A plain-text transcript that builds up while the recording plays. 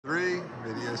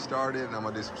started and I'm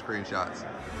gonna do some screenshots.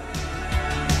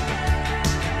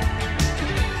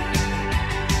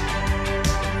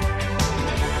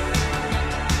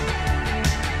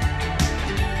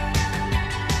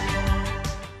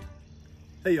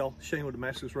 Hey y'all, Shane with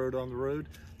Damascus Road on the Road,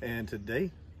 and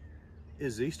today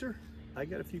is Easter. I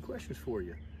got a few questions for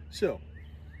you. So,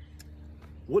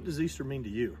 what does Easter mean to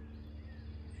you?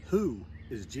 Who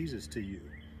is Jesus to you?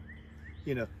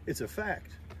 You know, it's a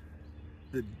fact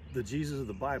that the Jesus of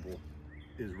the Bible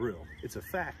is real. It's a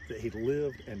fact that he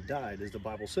lived and died as the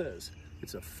Bible says.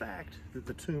 It's a fact that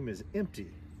the tomb is empty.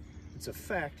 It's a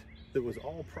fact that was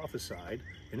all prophesied,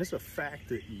 and it's a fact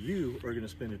that you are going to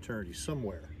spend eternity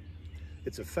somewhere.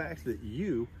 It's a fact that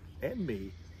you and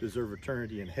me deserve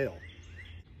eternity in hell.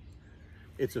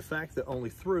 It's a fact that only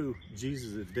through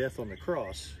Jesus' death on the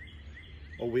cross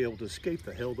are we able to escape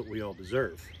the hell that we all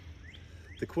deserve.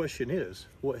 The question is,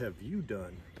 what have you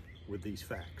done with these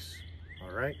facts?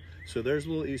 All right, so there's a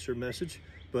little Easter message,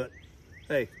 but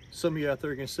hey, some of you out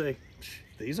there are gonna say,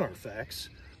 these aren't facts.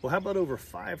 Well, how about over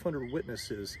 500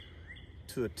 witnesses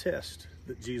to attest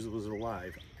that Jesus was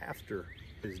alive after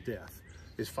his death?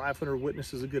 Is 500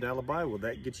 witnesses a good alibi? Will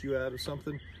that get you out of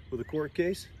something with a court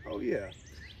case? Oh yeah.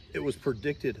 It was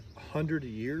predicted 100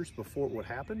 years before it would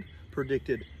happen,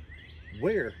 predicted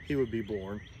where he would be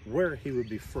born, where he would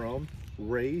be from,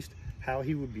 raised, how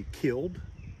he would be killed.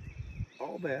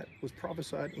 All that was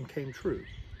prophesied and came true.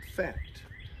 Fact.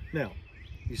 Now,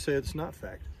 you say it's not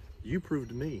fact. You prove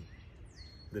to me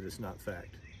that it's not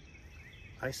fact.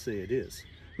 I say it is.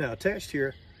 Now, attached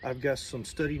here, I've got some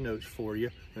study notes for you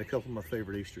and a couple of my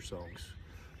favorite Easter songs.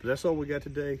 But that's all we got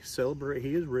today. Celebrate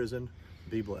He is risen.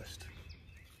 Be blessed.